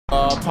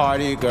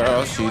party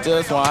girl, she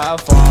just wanna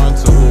have fun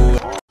too.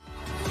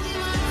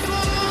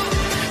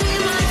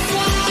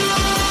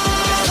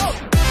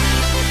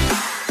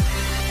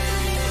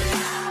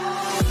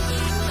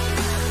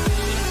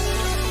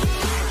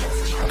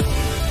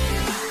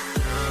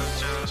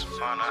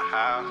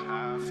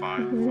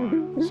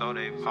 So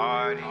they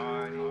party.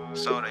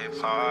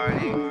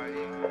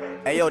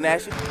 Hey yo,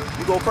 Nash,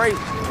 you go crazy.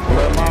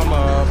 But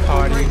mama a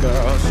party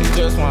girl, she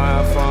just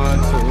wanna have fun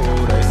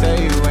too. They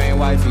say you ain't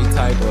wifey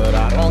type, but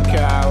I don't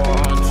care, I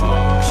want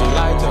you. She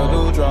like to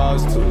do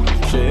drugs too,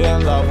 she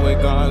in love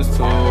with guns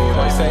too.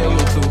 They say you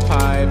too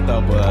piped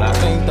up, but I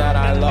think that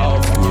I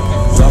love you.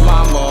 But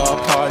mama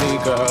a party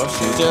girl,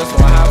 she just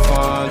wanna have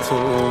fun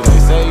too. They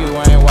say you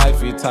ain't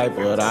wifey type,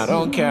 but I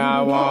don't care,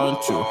 I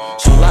want you.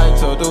 She like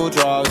to do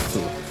drugs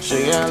too,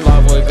 she in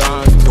love with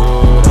guns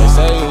too. They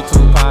say you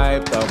too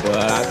piped up,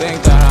 but I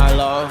think that I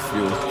love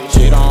you.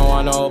 She don't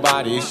want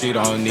nobody, she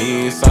don't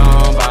need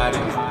somebody.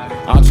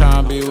 I'm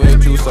tryna be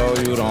with you so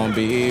you don't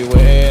be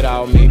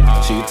without me.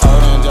 She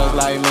told him just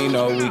like me,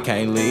 no we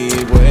can't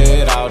leave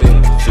without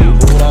it. She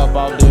boot up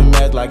off the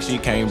meds like she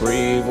can't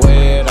breathe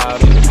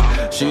without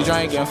it. She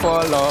drinking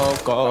for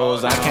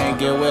locals, I can't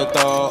get with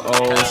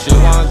those. She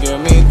won't give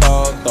me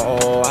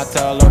though, I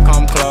tell her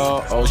come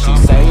close. She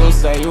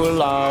say you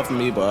love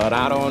me, but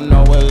I don't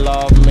know what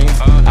love means.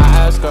 I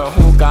ask her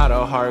who got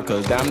a heart,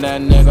 cause damn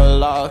that nigga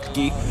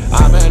lucky.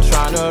 I've been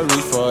trying to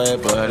reach for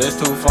it, but it's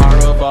too far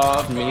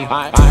above me.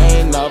 I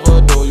ain't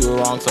never do you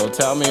wrong, so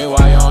tell me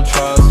why you don't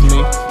trust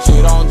me.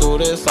 She don't do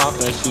this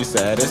often, she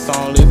said it's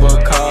only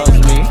because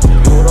me.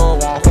 You the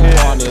one who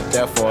want it,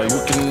 therefore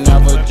you can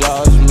never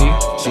judge me.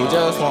 She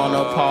just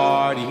wanna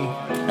party,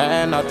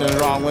 and nothing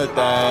wrong with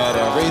that.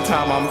 Every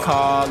time I'm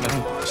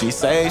calling, she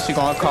say she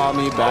gon' call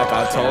me back.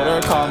 I told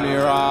her call me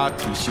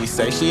Rocky, she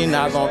say she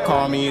not gon'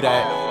 call me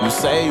that. You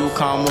say you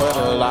come with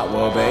a lot,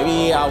 well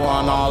baby I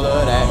want all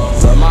of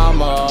that. But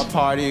mama a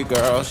party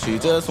girl, she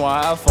just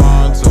wanna have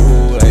fun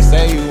too. They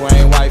say you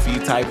ain't wifey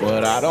type,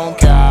 but I don't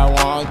care, I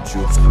want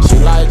you. She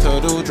like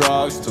to do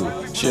drugs too,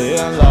 she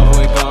in love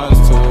with guns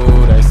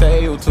too. They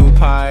say you too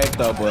piped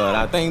up, but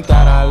I think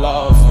that I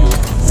love you.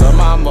 But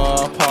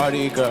mama a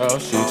party girl,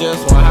 she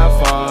just wanna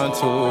have fun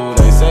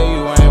too. They say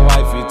you ain't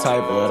wifey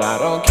type, but I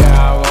don't care,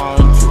 I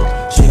want you.